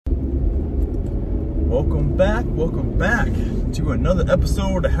Welcome back to another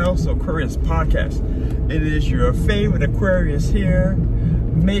episode of the House of Aquarius podcast. It is your favorite Aquarius here,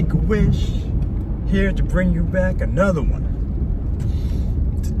 Make-A-Wish, here to bring you back another one.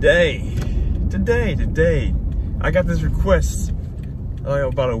 Today, I got this request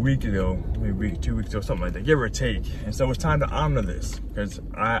about a week ago, maybe 2 weeks ago, something like that, give or take. And so it's time to honor this, because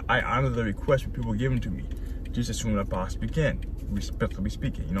I honor the request when people give them to me, just as soon as I possibly can, respectfully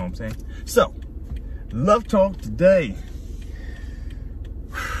speaking, you know what I'm saying? So, love talk today.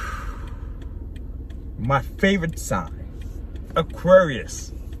 My favorite sign,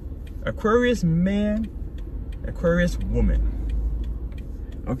 Aquarius. Aquarius man, Aquarius woman.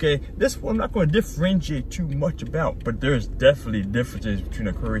 Okay, this one I'm not going to differentiate too much about, but there's definitely differences between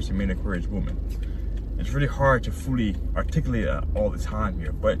Aquarius man and Aquarius woman. It's really hard to fully articulate all the time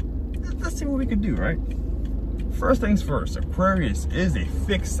here, but let's see what we can do, right? First things first, Aquarius is a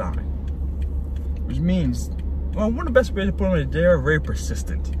fixed sign, which means, well, one of the best ways to put them is they're very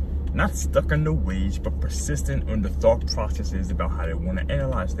persistent. Not stuck in their ways, but persistent in the thought processes about how they want to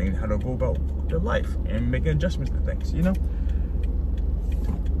analyze things, how to go about their life, and making adjustments to things, you know?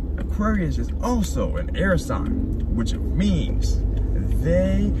 Aquarius is also an air sign, which means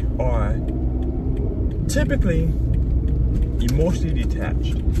they are typically emotionally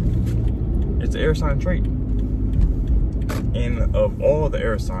detached. It's an air sign trait. And of all the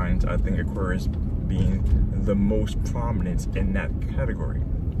air signs, I think Aquarius being the most prominent in that category.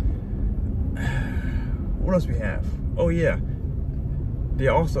 What else we have? Oh yeah,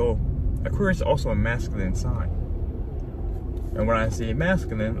 Aquarius is also a masculine sign. And when I say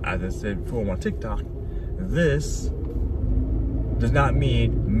masculine, as I said before on TikTok, this does not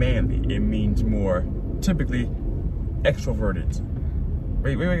mean manly. It means more typically extroverted.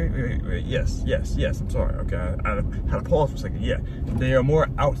 Wait. Yes. I'm sorry. Okay, I had to pause for a second. Yeah, they are more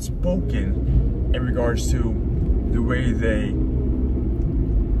outspoken in regards to the way they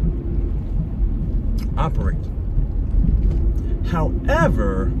operate.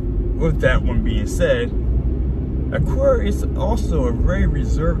 However, with that one being said, Aquarius is also a very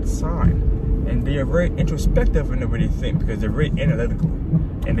reserved sign, and they are very introspective in the way they think because they're very analytical,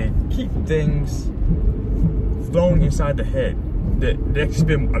 and they keep things flowing inside the head. They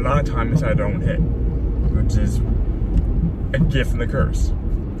spend a lot of time inside their own head, which is a gift and a curse.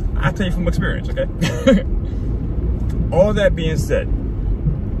 I tell you from experience, okay? All that being said,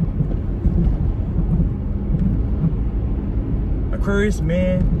 Aquarius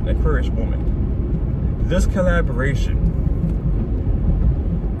man, Aquarius woman. This collaboration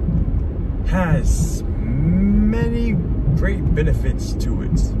has many great benefits to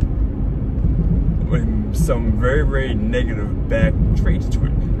it, with some very, very negative bad traits to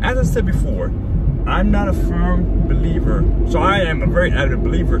it. As I said before, I'm not a firm believer, so I am a very avid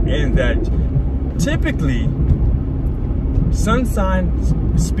believer in that typically, sun signs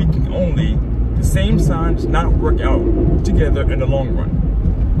speaking only, the same signs not work out together in the long run.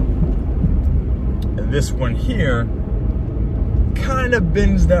 And this one here kind of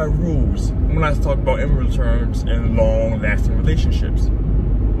bends that rules when I talk about in real terms and long-lasting relationships.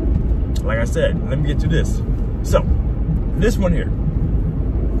 Like I said, let me get to this. So, this one here,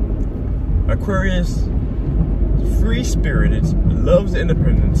 Aquarius, free-spirited, loves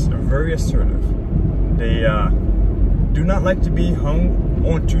independence, very assertive. They do not like to be hung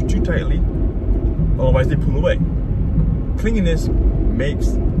onto too tightly, otherwise they pull away. Clinginess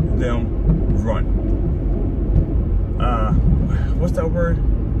makes them run. What's that word?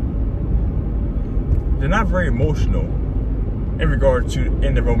 They're not very emotional in regard to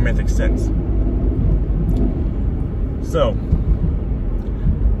in the romantic sense. So,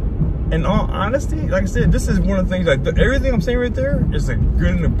 in all honesty, like I said, this is one of the things, like everything I'm saying right there is a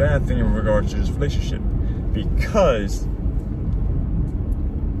good and a bad thing in regard to this relationship, because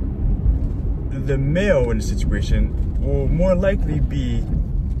the male in the situation will more likely be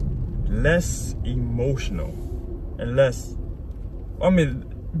less emotional and less, I mean,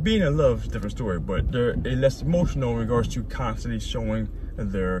 being in love is a different story, but they're less emotional in regards to constantly showing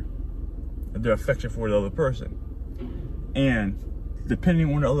their affection for the other person. And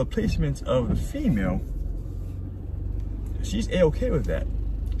depending on the other placements of the female, she's A-okay with that,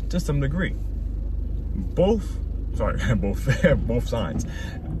 to some degree. Both signs.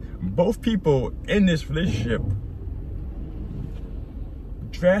 Both people in this relationship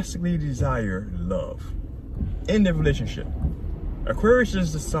drastically desire love in the relationship. Aquarius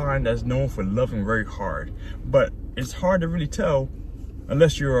is the sign that's known for loving very hard, but it's hard to really tell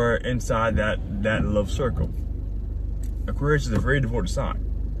unless you are inside that love circle. Aquarius is a very devoted sign.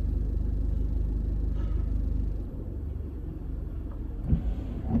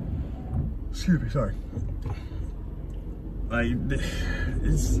 Excuse me, sorry. Like,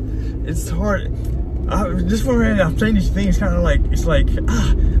 it's hard. Just for me, I'm saying these things kind of like, it's like,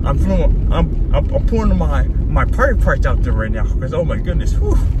 I'm pouring my private parts out there right now, because oh my goodness,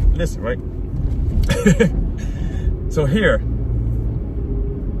 whew, listen, right? So here,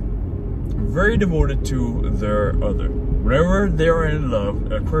 very devoted to their other. Whenever they are in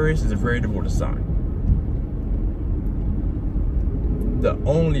love, Aquarius is a very devoted sign. The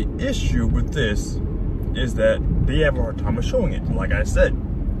only issue with this is that they have a hard time of showing it, like I said.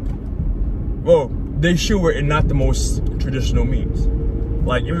 Well, they show it in not the most traditional means.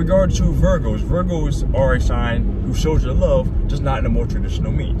 Like in regard to Virgos are a sign who shows their love, just not in the more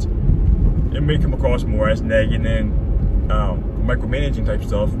traditional means. It may come across more as nagging and micromanaging type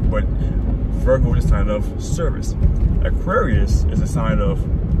stuff, but Virgo is a sign of service. Aquarius is a sign of,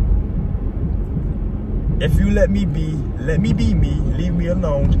 if you let me be me, leave me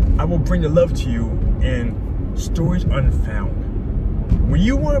alone, I will bring the love to you in stories unfound. When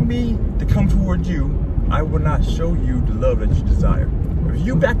you want me to come towards you, I will not show you the love that you desire. If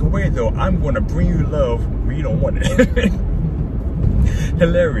you back away though, I'm going to bring you love when you don't want it.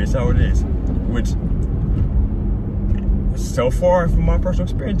 Hilarious how it is. Which, so far from my personal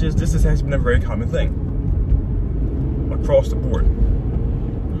experiences, this has been a very common thing across the board.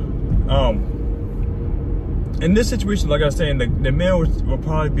 In this situation, like I was saying, the male will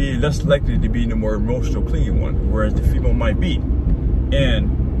probably be less likely to be the more emotional, clingy one, whereas the female might be. And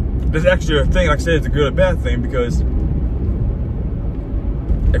there's actually a thing, like I said, it's a good or bad thing, because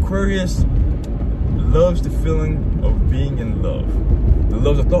Aquarius loves the feeling of being in love. They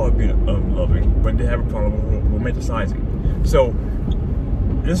love the thought of being loving, but they have a problem with romanticizing. So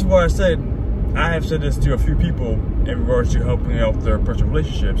this is why I have said this to a few people in regards to helping out their personal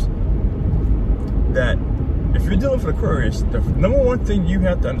relationships, that if you're dealing with Aquarius, the number one thing you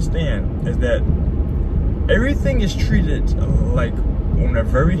have to understand is that everything is treated like on a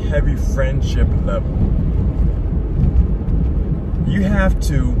very heavy friendship level. You have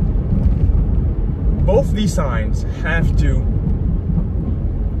to, both these signs have to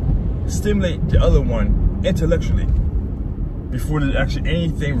stimulate the other one intellectually before there's actually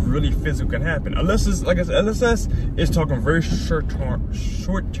anything really physical can happen. Unless it's, like I said, unless it's talking very short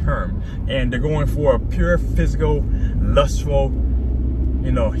term, and they're going for a pure physical, lustful,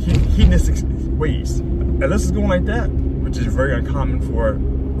 you know, hedonistic ways. Unless it's going like that, which is very uncommon for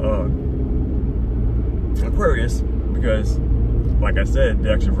Aquarius, because, like I said,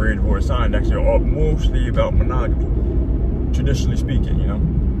 they're actually very devoted sign. They're actually all mostly about monogamy, traditionally speaking, you know.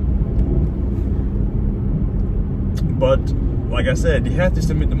 But like I said, you have to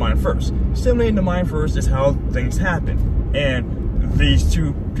stimulate the mind first. Stimulating the mind first is how things happen. And these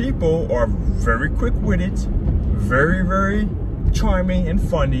two people are very quick-witted, very, very charming and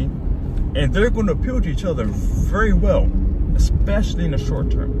funny, and they're going to appeal to each other very well, especially in the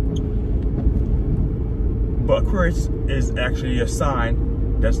short term. But Aquarius is actually a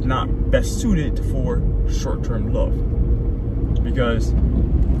sign that's not best suited for short-term love, because,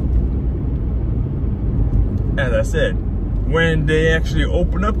 as I said, when they actually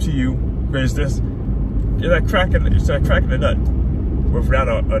open up to you, because it's like cracking a nut without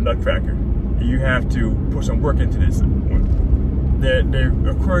a nutcracker. You have to put some work into this. The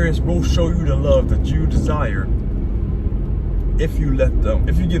Aquarius will show you the love that you desire if you let them,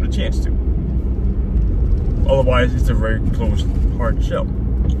 if you give it a chance to. Otherwise, it's a very closed, hard shell.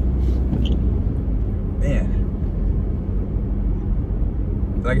 Man,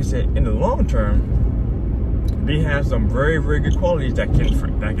 like I said, in the long term, they have some very, very good qualities that can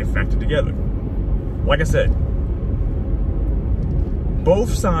factor together. Like I said,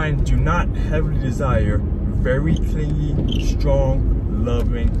 both signs do not heavily desire very clingy, strong,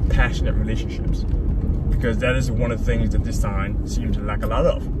 loving, passionate relationships, because that is one of the things that this sign seems to lack a lot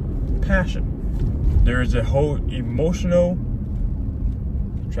of: passion. There is a whole emotional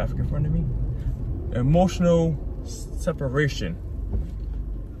traffic in front of me. Emotional separation.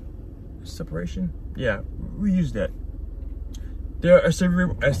 Separation? Yeah, we use that. They're a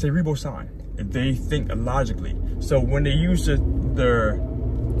cerebral sign. They think logically. So when they use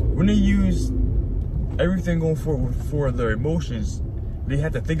everything going for their emotions, they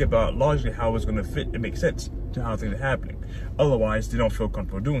have to think about logically how it's going to fit and make sense to how things are happening. Otherwise, they don't feel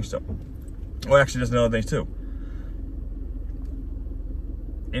comfortable doing so. Well, actually, there's another thing too.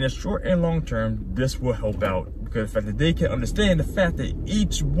 In the short and long term, this will help out, because the fact that they can understand the fact that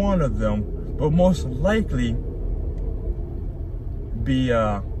each one of them will most likely be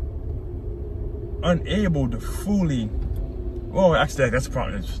unable to fully, well, actually that's a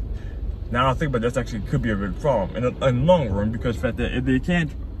problem. Now I think about that, actually could be a big problem in the long run, because the fact that if they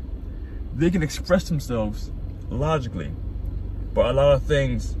can't they can express themselves logically, but a lot of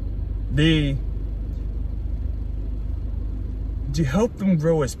things, to help them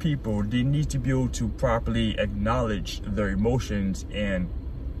grow as people, they need to be able to properly acknowledge their emotions and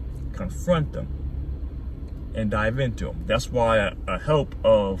confront them and dive into them. That's why a help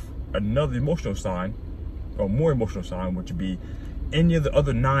of another emotional sign, or more emotional sign, which would be any of the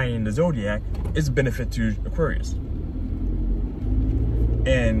other 9 in the zodiac, is a benefit to Aquarius.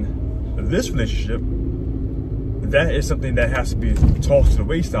 And this relationship, that is something that has to be tossed to the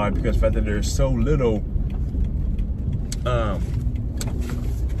wayside, because of the fact that there's so little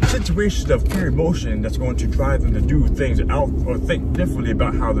situations of pure emotion that's going to drive them to do things out or think differently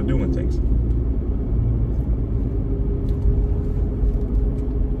about how they're doing things.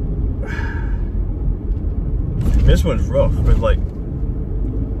 This one's rough, but like,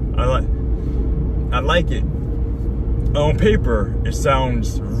 I like it. On paper, it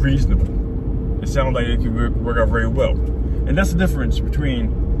sounds reasonable. It sounds like it could work out very well. And that's the difference between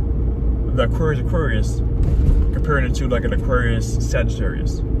the Aquarius comparing it to like an Aquarius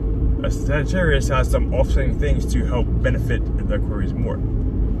Sagittarius. A Sagittarius has some offsetting things to help benefit the Aquarius more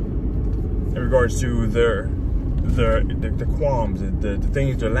in regards to the qualms, the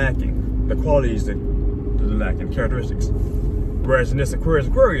things they're lacking, the qualities that they're lacking, characteristics. Whereas in this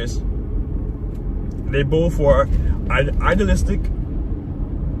Aquarius, they both are idealistic,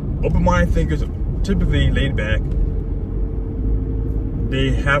 open-minded thinkers, typically laid back.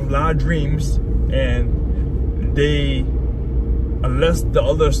 They have a lot of dreams, and they, unless the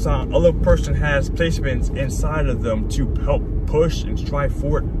other person has placements inside of them to help push and strive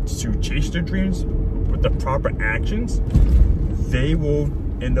forward to chase their dreams with the proper actions, they will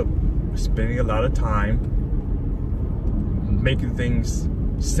end up spending a lot of time making things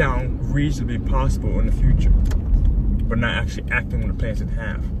sound reasonably possible in the future, but not actually acting on the plans they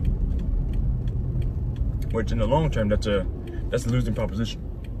have. Which in the long term, that's a losing proposition.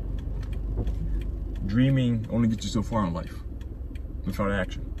 Dreaming only gets you so far in life without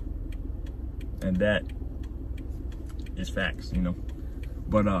action, and that is facts, you know.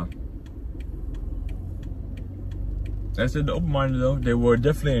 But I said, the open-minded though, they will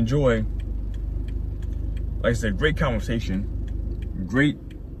definitely enjoy, like I said, great conversation, great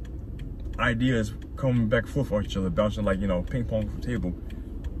ideas coming back and forth on each other, bouncing like, you know, ping pong from the table.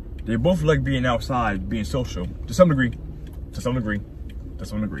 They both like being outside, being social, to some degree.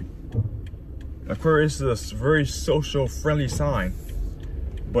 Aquarius is a very social, friendly sign,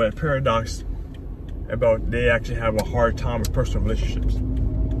 but a paradox about they actually have a hard time with personal relationships.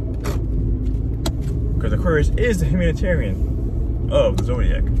 Because Aquarius is the humanitarian of the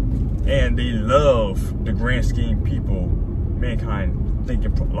zodiac, and they love the grand scheme people, mankind,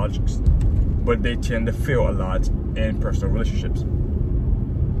 thinking logics, but they tend to fail a lot in personal relationships.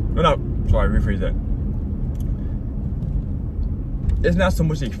 Rephrase that. It's not so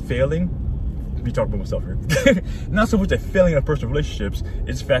much a failing, be talking about myself here. Not so much a failing in personal relationships,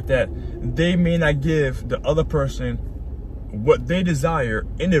 it's the fact that they may not give the other person what they desire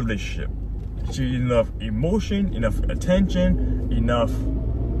in the relationship. So enough emotion, enough attention, enough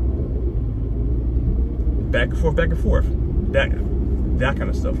back and forth, that kind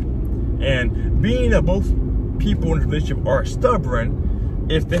of stuff. And being that both people in the relationship are stubborn,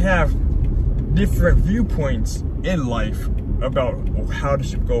 if they have different viewpoints in life about how they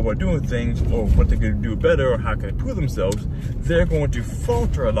should go about doing things, or what they can do better, or how can they improve themselves, they're going to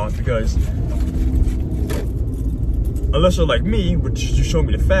falter a lot, because unless you're like me, which you show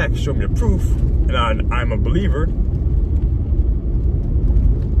me the facts, show me the proof, and I'm a believer,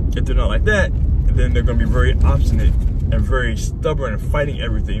 if they're not like that, then they're going to be very obstinate and very stubborn and fighting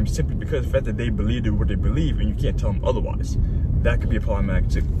everything simply because of the fact that they believe in what they believe, and you can't tell them otherwise. That could be problematic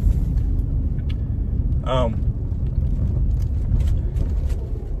too.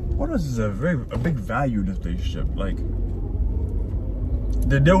 What else is a big value in this relationship? Like,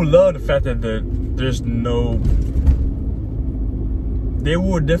 they'll love the fact that there's no. They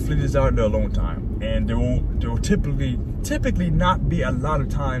will definitely desire their alone time, and there will typically not be a lot of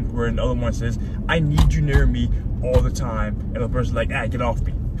times where the other one says, "I need you near me all the time," and the person's like, "Get off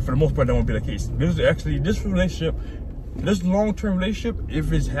me." For the most part, that won't be the case. This relationship, this long-term relationship,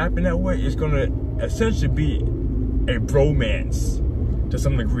 if it's happening that way, it's gonna essentially be a bromance to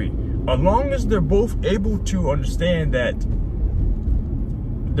some degree. As long as they're both able to understand that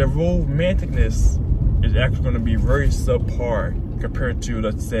their romanticness is actually going to be very subpar compared to,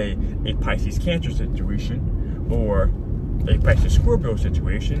 let's say, a Pisces Cancer situation or a Pisces Scorpio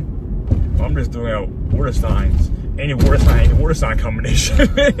situation. I'm just throwing out water signs, any water sign combination.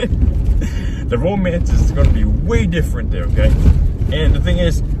 The romance is going to be way different there, okay? And the thing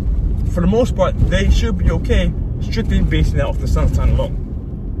is, for the most part, they should be okay, strictly basing it off the sun sign alone.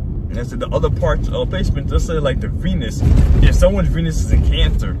 And I said the other parts of placement, let's say like the Venus, if someone's Venus is in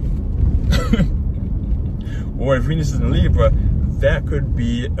Cancer, or if Venus is in Libra, that could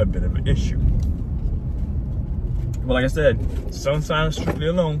be a bit of an issue. But like I said, sun sign strictly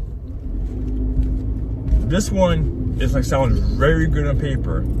alone. This one is like sounds very good on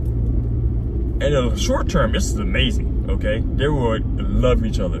paper. And in the short term, this is amazing, okay? They would love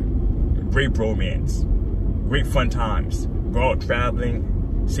each other. Great romance, great fun times, go out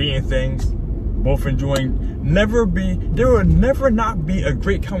traveling, seeing things, both enjoying. There will never not be a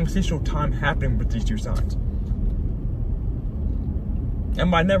great conversational time happening with these two signs. And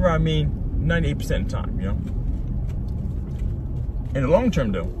by never, I mean 98% of the time, you know? In the long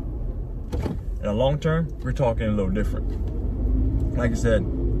term, though, in the long term, we're talking a little different. Like I said,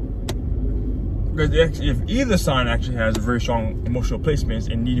 because if either sign actually has a very strong emotional placements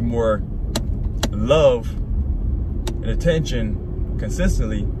and need more love and attention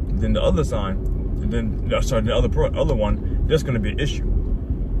consistently than the other sign, and then the other one, there's going to be an issue.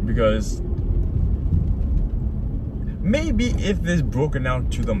 Because maybe if it's broken down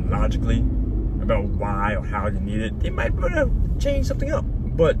to them logically about why or how they need it, they might be able to change something up.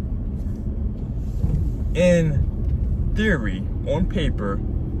 But in theory, on paper,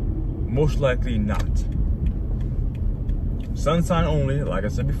 most likely not. Sun sign only, like I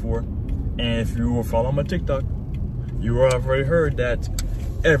said before. And if you were following my TikTok, you have already heard that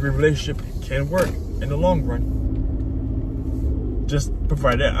every relationship can work in the long run. Just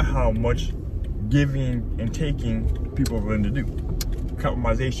provided how much giving and taking people are willing to do.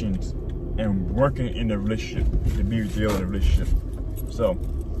 Compromisations and working in the relationship to be real in the relationship. So,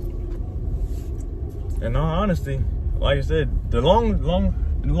 in all honesty, like I said, in the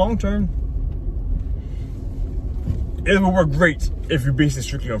long term, it will work great if you base it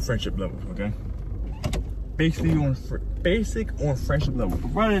strictly on friendship level, okay? Basically on friendship level,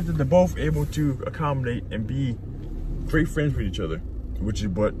 provided that they're both able to accommodate and be great friends with each other, which is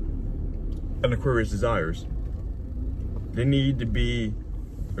what an Aquarius desires. They need to be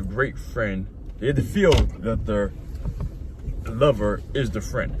a great friend. They have to feel that their lover is the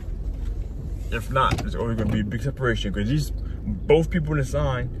friend. If not, there's always going to be a big separation, because both people in the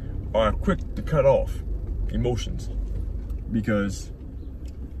sign are quick to cut off emotions because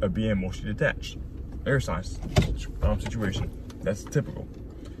of being emotionally attached. Air signs situation. That's typical.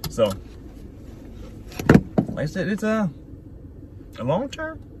 So, like I said, it's a long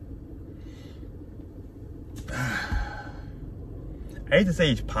term. I hate to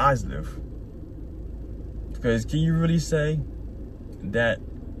say it's positive, because can you really say that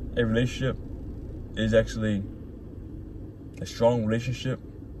a relationship is actually a strong relationship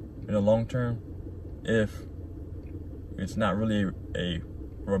in the long term if it's not really a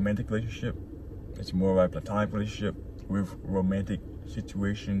romantic relationship? It's more of a platonic relationship with romantic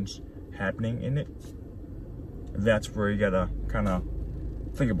situations happening in it. That's where you gotta kind of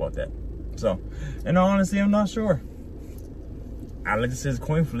think about that. So, and honestly, I'm not sure. I like to say it's a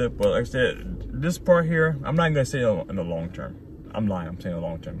coin flip, but like I said, this part here, I'm not gonna say in the long term. I'm lying, I'm saying the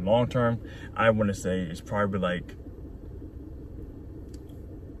long term. Long term, I want to say it's probably like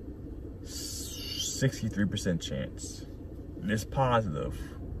 63% chance. It's positive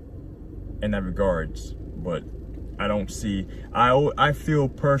in that regards, but I don't see, I feel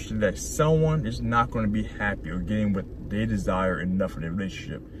personally that someone is not going to be happy or getting what they desire enough in their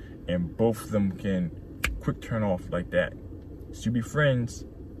relationship, and both of them can quick turn off like that. Should be friends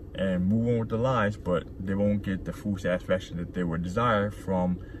and move on with their lives, but they won't get the full satisfaction that they would desire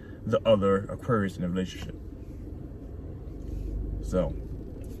from the other Aquarius in the relationship. So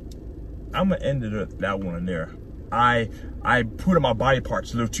I'm gonna end it at that one in there. I put in my body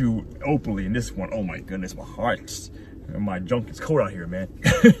parts a little too openly in this one. Oh my goodness, my heart and my junk is cold out here, man.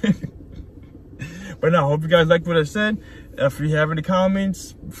 But now, I hope you guys liked what I said. If you have any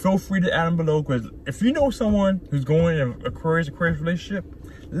comments, feel free to add them below, because if you know someone who's going in an Aquarius relationship,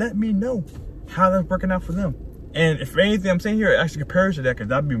 let me know how that's working out for them. And if anything I'm saying here actually compares to that, because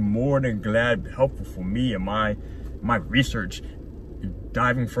that'd be more than glad, helpful for me and my research,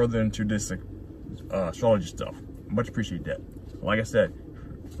 diving further into this astrology stuff. Much appreciate that. Like I said,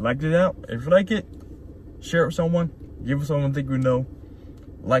 like it out. If you like it, share it with someone. Give it someone think you know.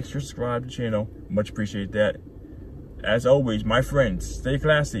 Like, share, subscribe to the channel. Much appreciate that. As always, my friends, stay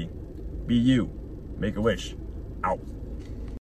classy. Be you. Make a wish. Out.